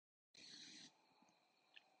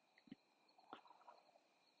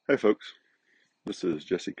Hey folks, this is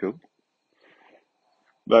Jesse Coe,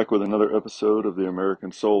 back with another episode of the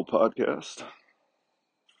American Soul Podcast.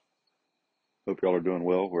 Hope y'all are doing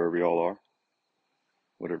well wherever y'all are,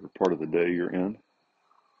 whatever part of the day you're in.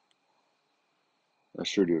 I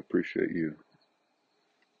sure do appreciate you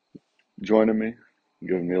joining me,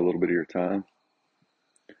 giving me a little bit of your time.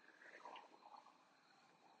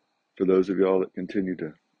 For those of y'all that continue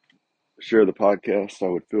to share the podcast, I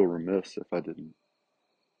would feel remiss if I didn't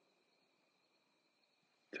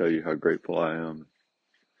tell you how grateful I am,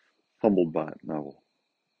 humbled by it, and I will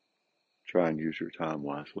try and use your time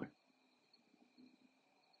wisely.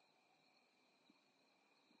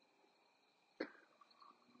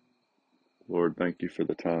 Lord, thank you for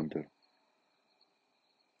the time to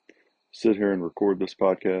sit here and record this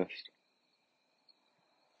podcast,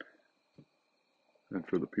 and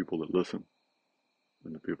for the people that listen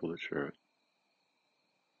and the people that share it.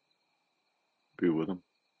 Be with them,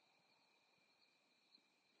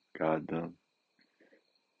 guide them,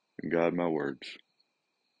 and guide my words.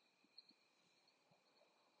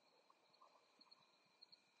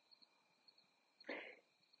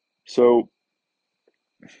 So,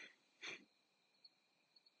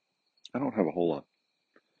 I don't have a whole lot.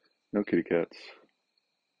 No kitty cats,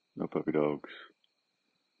 no puppy dogs,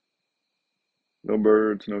 no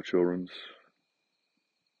birds, no children's,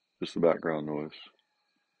 just the background noise.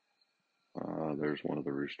 There's one of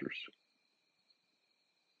the roosters.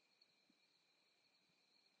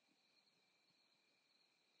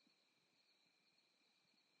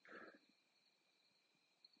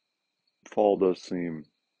 Fall does seem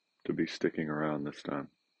to be sticking around this time.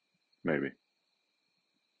 Maybe.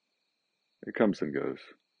 It comes and goes.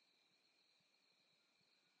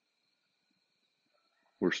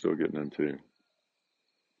 We're still getting into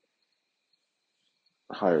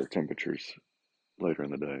higher temperatures later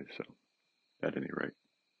in the day, so at any rate,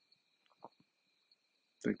 I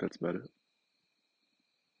think that's about it.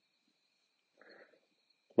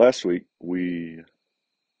 Last week, we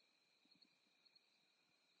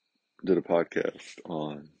did a podcast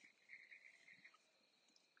on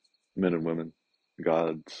men and women,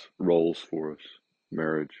 God's roles for us,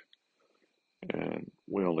 marriage, and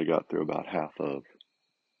we only got through about half of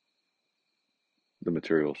the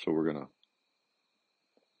material, so we're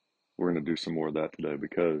gonna do some more of that today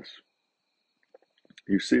because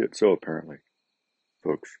you see it so apparently,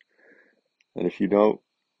 folks. And if you don't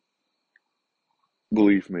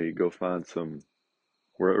believe me, go find some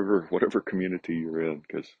whatever community you're in,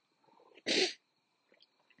 because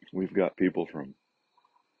we've got people from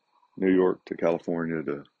New York to California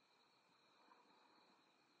to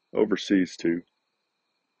overseas to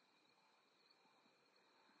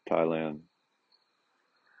Thailand,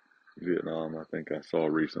 Vietnam. I think I saw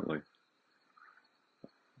recently.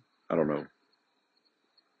 I don't know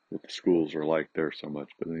what the schools are like there so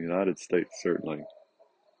much, but in the United States, certainly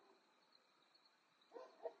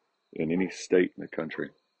in any state in the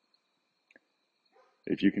country,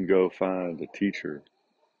 if you can go find a teacher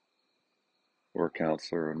or a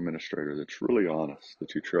counselor or an administrator that's really honest,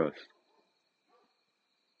 that you trust,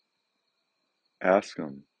 ask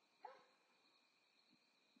them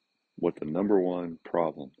what the number one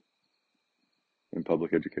problem in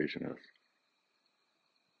public education is.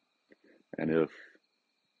 And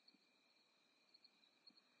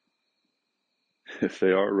if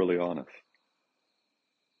they are really honest,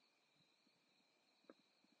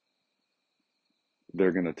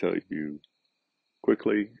 they're going to tell you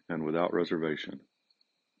quickly and without reservation.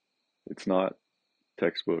 It's not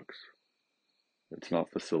textbooks, it's not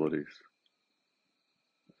facilities,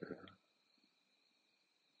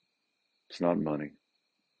 it's not money,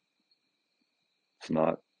 it's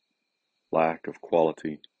not lack of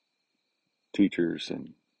quality teachers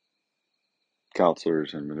and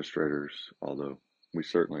counselors and administrators, although we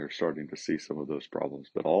certainly are starting to see some of those problems.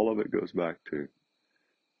 But all of it goes back to,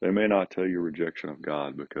 they may not tell you rejection of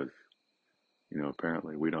God because,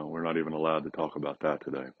 apparently we're not even allowed to talk about that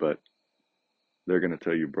today, but they're going to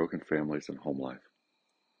tell you broken families and home life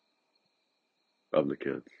of the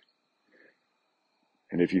kids.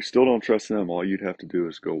 And if you still don't trust them, all you'd have to do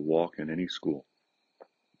is go walk in any school,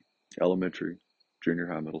 elementary, junior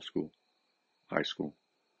high, middle school, high school,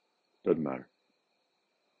 doesn't matter.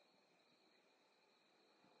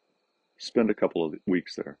 Spend a couple of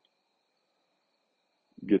weeks there.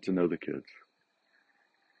 Get to know the kids.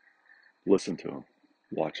 Listen to them.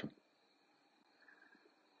 Watch them.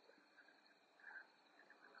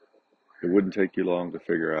 It wouldn't take you long to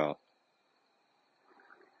figure out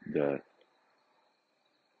that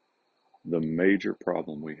the major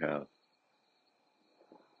problem we have,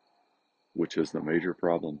 which is the major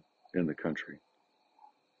problem in the country,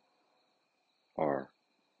 are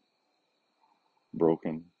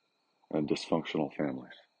broken and dysfunctional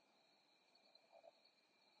families.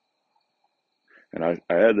 And I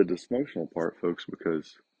add the dysfunctional part, folks,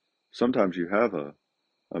 because sometimes you have a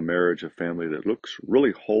marriage, a family that looks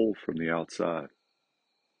really whole from the outside,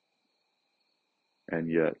 and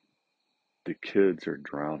yet the kids are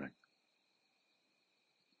drowning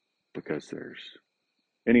because there's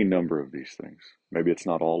any number of these things. Maybe it's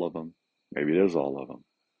not all of them. Maybe it is all of them.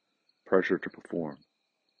 Pressure to perform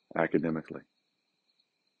academically,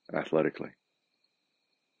 athletically,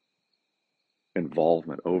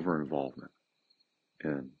 involvement, over involvement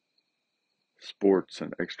in sports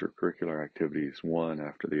and extracurricular activities, one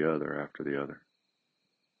after the other after the other.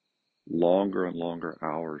 Longer and longer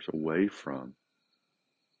hours away from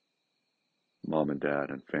mom and dad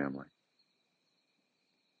and family.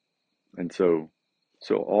 And so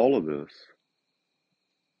all of this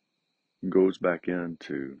goes back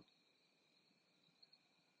into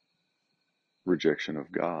rejection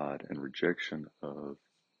of God and rejection of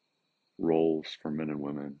roles for men and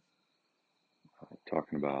women,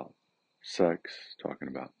 talking about sex, talking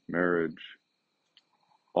about marriage,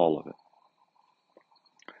 all of it.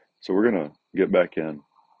 So we're going to get back in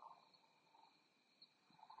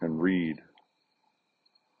and read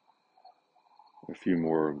a few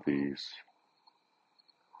more of these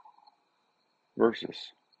verses.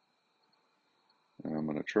 And I'm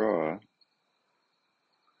going to try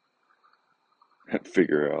and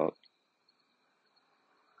figure out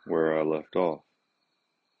where I left off.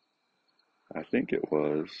 I think it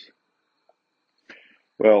was,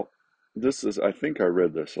 well, I think I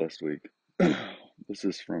read this last week. This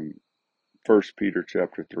is from 1 Peter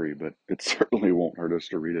chapter 3, but it certainly won't hurt us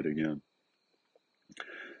to read it again.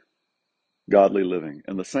 Godly living.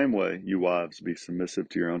 In the same way, you wives, be submissive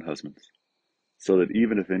to your own husbands, so that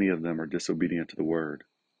even if any of them are disobedient to the word,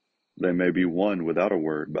 they may be won without a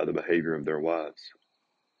word by the behavior of their wives,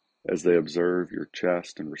 as they observe your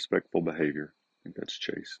chaste and respectful behavior. I think that's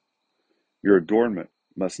chaste. Your adornment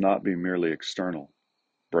must not be merely external,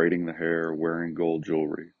 braiding the hair, wearing gold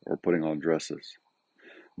jewelry, or putting on dresses,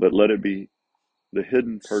 but let it be the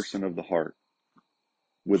hidden person of the heart,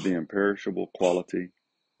 with the imperishable quality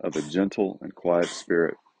of a gentle and quiet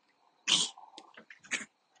spirit.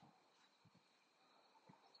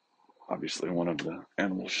 Obviously, one of the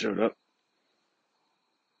animals showed up.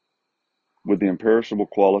 With the imperishable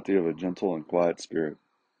quality of a gentle and quiet spirit,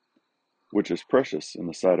 which is precious in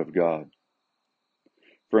the sight of God.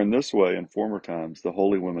 For in this way, in former times, the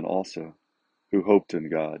holy women also, who hoped in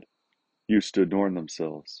God, used to adorn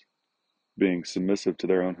themselves, being submissive to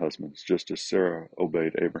their own husbands, just as Sarah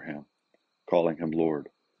obeyed Abraham, calling him Lord.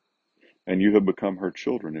 And you have become her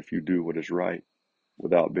children if you do what is right,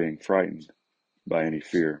 without being frightened by any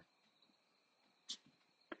fear.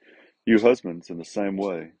 You husbands, in the same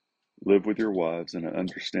way, live with your wives in an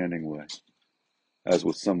understanding way, as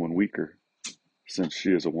with someone weaker, since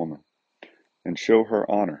she is a woman, and show her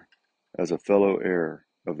honor as a fellow heir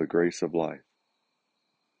of the grace of life,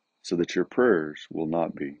 so that your prayers will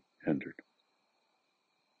not be hindered.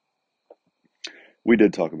 We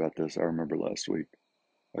did talk about this, I remember last week.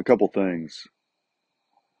 A couple things.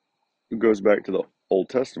 It goes back to the Old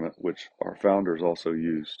Testament, which our founders also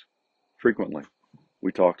used frequently.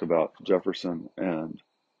 We talked about Jefferson and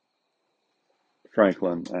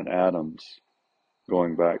Franklin and Adams,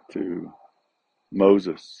 going back to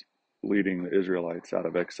Moses leading the Israelites out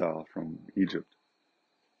of exile from Egypt.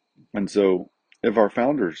 And so if our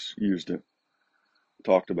founders used it,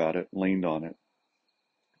 talked about it, leaned on it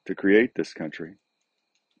to create this country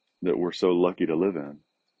that we're so lucky to live in,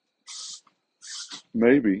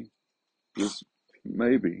 maybe, just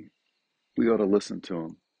maybe, we ought to listen to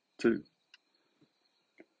them too.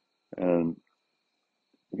 And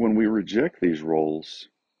when we reject these roles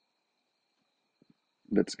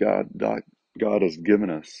that God has given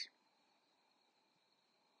us,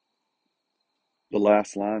 the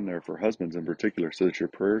last line there for husbands in particular, so that your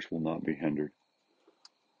prayers will not be hindered.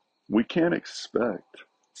 We can't expect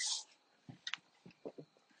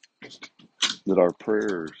that our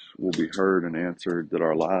prayers will be heard and answered, that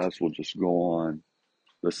our lives will just go on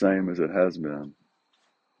the same as it has been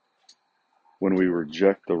when we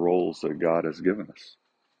reject the roles that God has given us.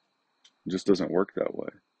 It just doesn't work that way.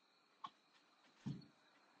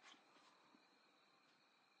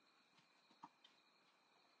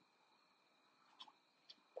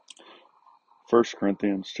 First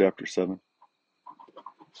Corinthians chapter 7.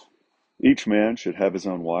 Each man should have his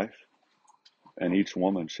own wife, and each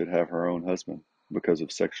woman should have her own husband, because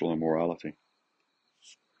of sexual immorality.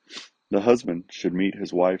 The husband should meet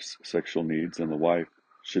his wife's sexual needs, and the wife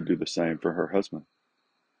should do the same for her husband.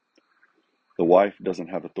 The wife doesn't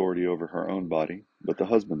have authority over her own body, but the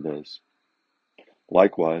husband does.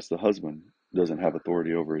 Likewise, the husband doesn't have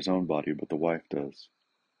authority over his own body, but the wife does.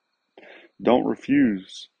 Don't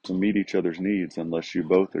refuse to meet each other's needs unless you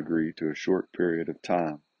both agree to a short period of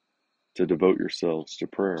time to devote yourselves to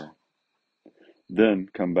prayer. Then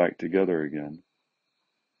come back together again,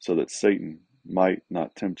 so that Satan might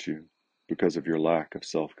not tempt you because of your lack of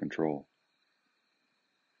self-control.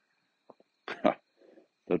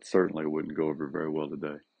 That certainly wouldn't go over very well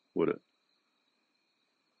today, would it?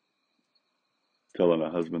 Telling a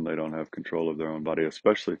husband they don't have control of their own body,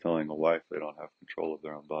 especially telling a wife they don't have control of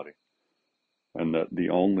their own body. And that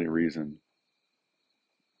the only reason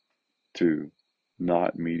to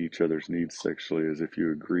not meet each other's needs sexually is if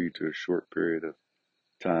you agree to a short period of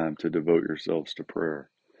time to devote yourselves to prayer.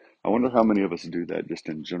 I wonder how many of us do that just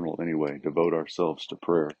in general anyway, devote ourselves to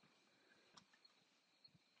prayer.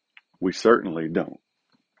 We certainly don't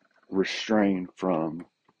restrain from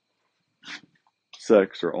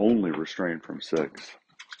sex or only restrain from sex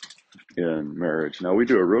in marriage. Now, we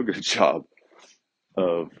do a real good job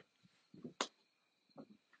of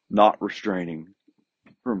not restraining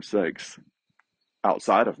from sex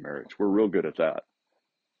outside of marriage. We're real good at that,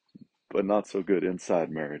 but not so good inside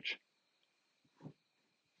marriage.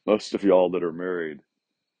 Most of y'all that are married,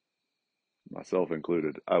 myself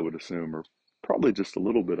included, I would assume, are probably just a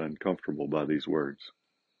little bit uncomfortable by these words.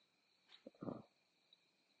 Uh,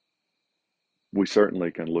 we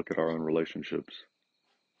certainly can look at our own relationships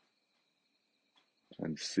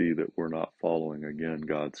and see that we're not following, again,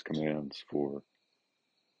 God's commands for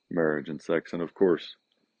marriage and sex. And of course,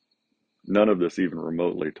 none of this even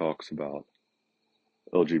remotely talks about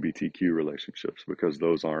LGBTQ relationships because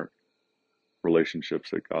those aren't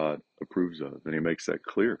relationships that God approves of. And He makes that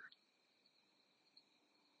clear.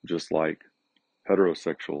 Just like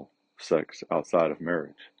heterosexual sex outside of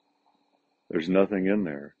marriage, there's nothing in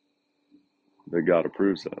there that God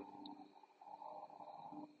approves of.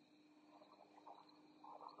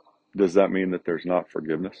 Does that mean that there's not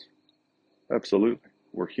forgiveness? Absolutely.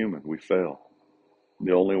 We're human. We fail.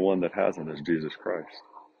 The only one that hasn't is Jesus Christ.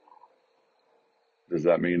 Does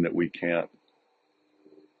that mean that we can't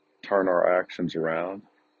turn our actions around?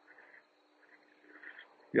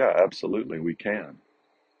 Yeah, absolutely, we can.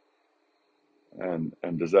 And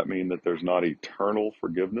does that mean that there's not eternal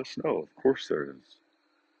forgiveness? No, of course there is.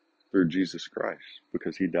 Through Jesus Christ,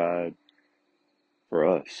 because He died for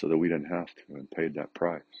us so that we didn't have to and paid that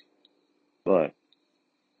price. But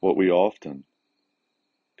what we often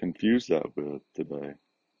confuse that with today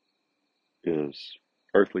is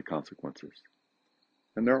earthly consequences.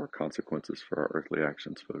 And there are consequences for our earthly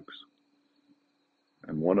actions, folks.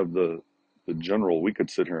 And one of the general, we could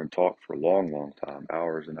sit here and talk for a long, long time,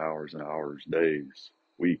 hours and hours and hours, days,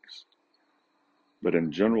 weeks. But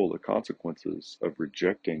in general, the consequences of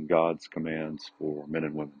rejecting God's commands for men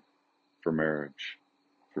and women, for marriage,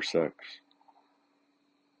 for sex,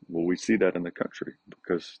 well, we see that in the country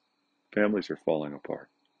because families are falling apart.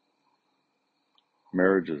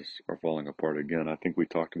 Marriages are falling apart again. I think we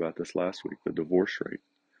talked about this last week. The divorce rate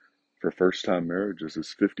for first-time marriages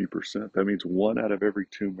is 50%. That means 1 out of every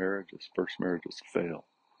 2 marriages, first marriages, fail.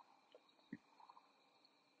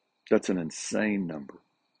 That's an insane number.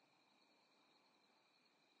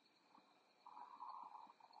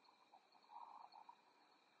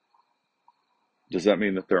 Does that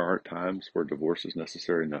mean that there aren't times where divorce is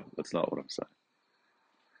necessary? No, that's not what I'm saying.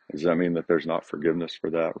 Does that mean that there's not forgiveness for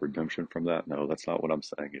that, redemption from that? No, that's not what I'm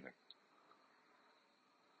saying either.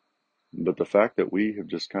 But the fact that we have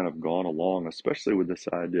just kind of gone along, especially with this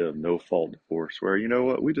idea of no fault divorce, where, you know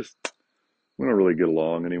what, we don't really get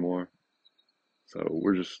along anymore. So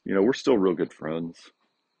we're just, we're still real good friends,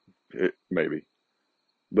 maybe,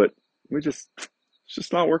 but it's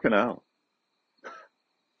just not working out.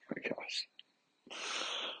 My gosh.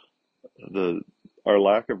 The, our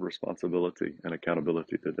lack of responsibility and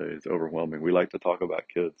accountability today is overwhelming. We like to talk about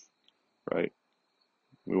kids, right?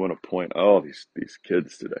 We want to point, oh, these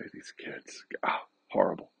kids today, these kids,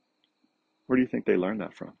 horrible. Where do you think they learn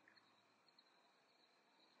that from?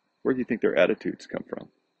 Where do you think their attitudes come from?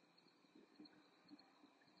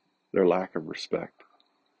 Their lack of respect.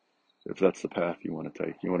 If that's the path you want to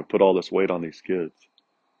take, you want to put all this weight on these kids.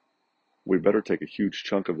 We better take a huge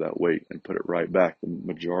chunk of that weight and put it right back, the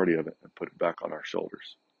majority of it, and put it back on our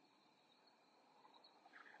shoulders.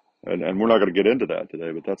 And we're not going to get into that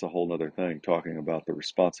today, but that's a whole other thing, talking about the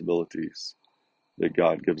responsibilities that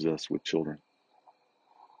God gives us with children.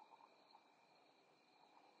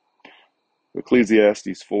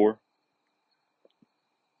 Ecclesiastes 4,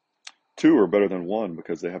 2 are better than one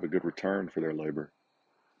because they have a good return for their labor.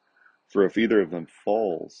 For if either of them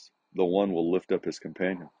falls, the one will lift up his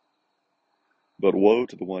companion. But woe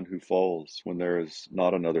to the one who falls when there is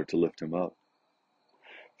not another to lift him up.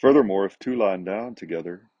 Furthermore, if two lie down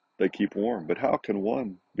together, they keep warm. But how can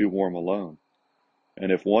one be warm alone?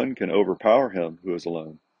 And if one can overpower him who is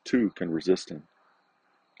alone, two can resist him.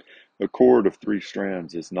 A cord of 3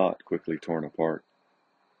 strands is not quickly torn apart.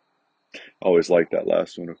 I always like that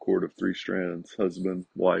last one, a cord of 3 strands, husband,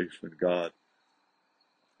 wife, and God.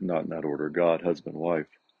 Not in that order, God, husband, wife.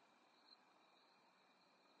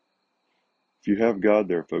 If you have God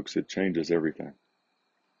there, folks, it changes everything.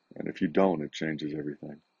 And if you don't, it changes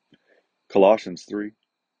everything. Colossians 3,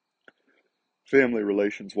 family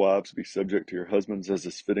relations, wives, be subject to your husbands as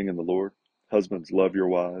is fitting in the Lord. Husbands, love your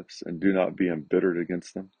wives, and do not be embittered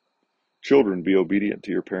against them. Children, be obedient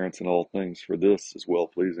to your parents in all things, for this is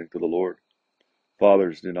well-pleasing to the Lord.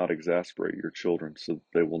 Fathers, do not exasperate your children, so that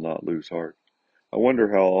they will not lose heart. I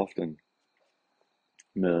wonder how often,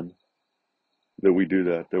 men, that we do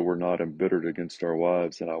that we're not embittered against our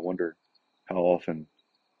wives, and I wonder how often,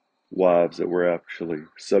 wives, that we're actually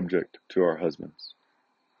subject to our husbands.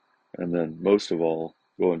 And then, most of all,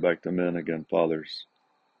 going back to men again, fathers,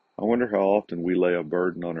 I wonder how often we lay a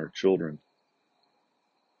burden on our children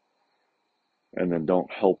and then don't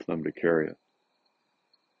help them to carry it.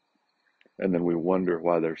 And then we wonder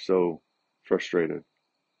why they're so frustrated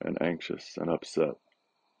and anxious and upset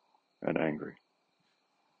and angry.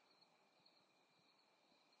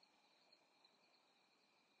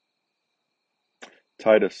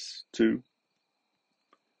 Titus 2.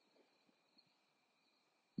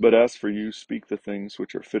 But as for you, speak the things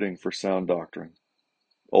which are fitting for sound doctrine.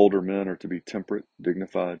 Older men are to be temperate,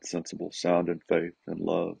 dignified, sensible, sound in faith and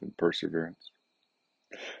love and perseverance.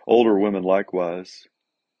 Older women likewise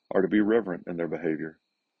are to be reverent in their behavior,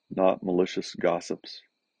 not malicious gossips,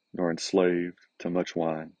 nor enslaved to much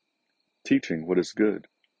wine, teaching what is good,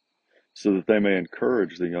 so that they may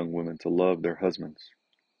encourage the young women to love their husbands,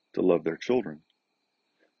 to love their children,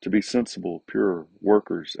 to be sensible, pure,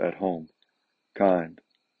 workers at home, kind,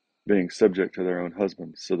 being subject to their own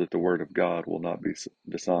husbands, so that the word of God will not be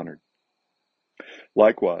dishonored.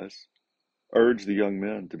 Likewise, urge the young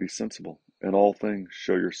men to be sensible. In all things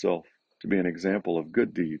show yourself to be an example of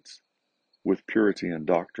good deeds, with purity and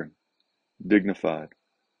doctrine, dignified,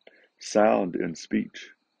 sound in speech,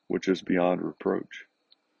 which is beyond reproach,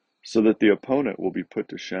 so that the opponent will be put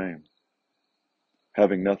to shame,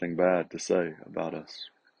 having nothing bad to say about us.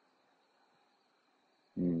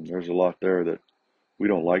 There's a lot there that we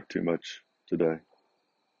don't like too much today.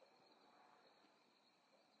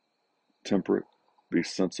 Temperate, be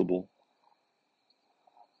sensible.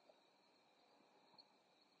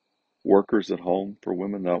 Workers at home for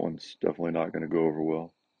women, that one's definitely not going to go over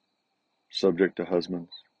well. Subject to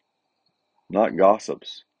husbands. Not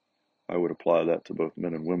gossips. I would apply that to both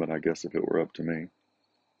men and women, I guess, if it were up to me.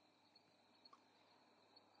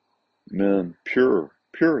 Men,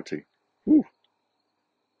 purity. Whew.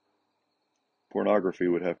 Pornography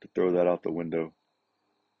would have to throw that out the window.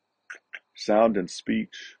 Sound in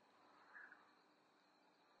speech,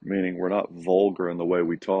 meaning we're not vulgar in the way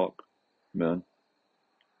we talk, men.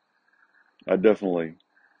 I definitely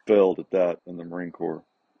failed at that in the Marine Corps.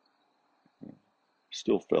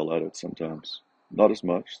 Still fail at it sometimes. Not as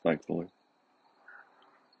much, thankfully.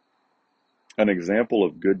 An example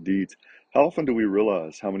of good deeds. How often do we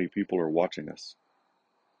realize how many people are watching us?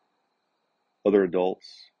 Other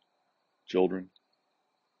adults, children,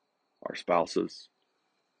 our spouses.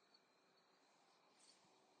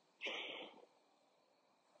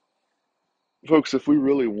 Folks, if we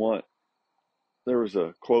really want, there was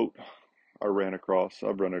a quote I've run across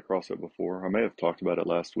it before. I may have talked about it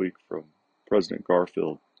last week from President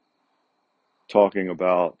Garfield, talking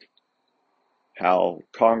about how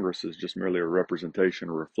Congress is just merely a representation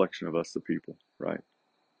or reflection of us, the people, right?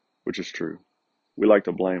 Which is true. We like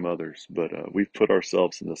to blame others, but we've put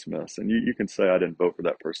ourselves in this mess. And you can say I didn't vote for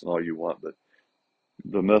that person all you want, but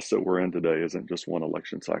the mess that we're in today isn't just one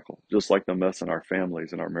election cycle. Just like the mess in our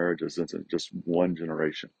families and our marriages isn't just one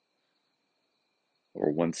generation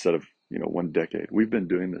or one set of, one decade. We've been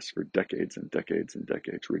doing this for decades and decades and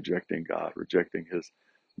decades, rejecting God, rejecting his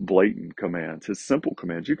blatant commands, his simple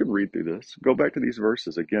commands. You can read through this. Go back to these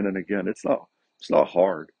verses again and again. It's not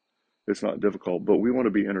hard. It's not difficult, but we want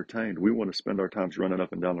to be entertained. We want to spend our times running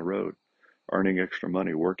up and down the road, earning extra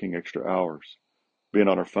money, working extra hours, being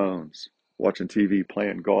on our phones, watching TV,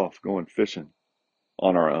 playing golf, going fishing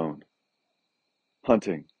on our own,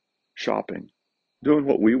 hunting, shopping, doing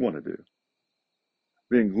what we want to do,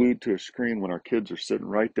 being glued to a screen when our kids are sitting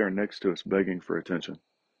right there next to us begging for attention,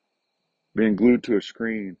 being glued to a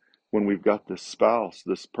screen when we've got this spouse,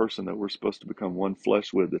 this person that we're supposed to become one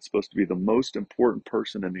flesh with, that's supposed to be the most important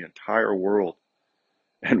person in the entire world,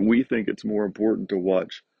 and we think it's more important to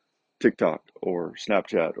watch TikTok or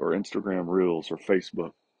Snapchat or Instagram Reels or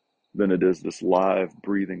Facebook than it is this live,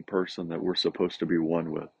 breathing person that we're supposed to be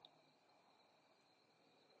one with.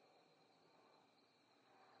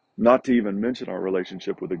 Not to even mention our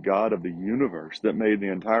relationship with the God of the universe that made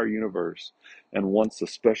the entire universe and wants a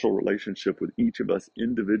special relationship with each of us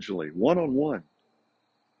individually, one on one.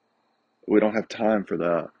 We don't have time for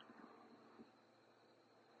that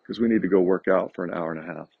because we need to go work out for an hour and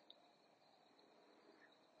a half.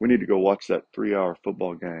 We need to go watch that 3 hour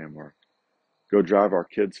football game or go drive our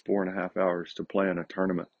kids 4.5 hours to play in a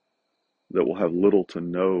tournament that will have little to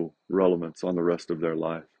no relevance on the rest of their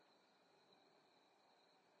life.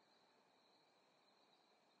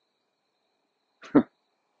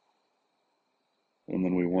 And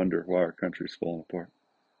then we wonder why our country's falling apart.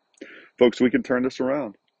 Folks, we can turn this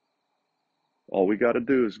around. All we got to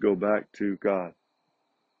do is go back to God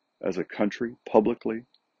as a country, publicly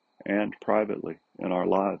and privately, in our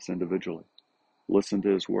lives individually. Listen to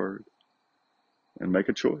His Word and make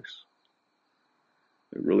a choice.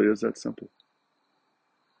 It really is that simple.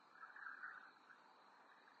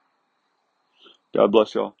 God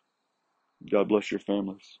bless y'all. God bless your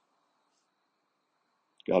families.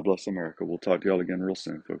 God bless America. We'll talk to y'all again real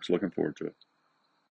soon, folks. Looking forward to it.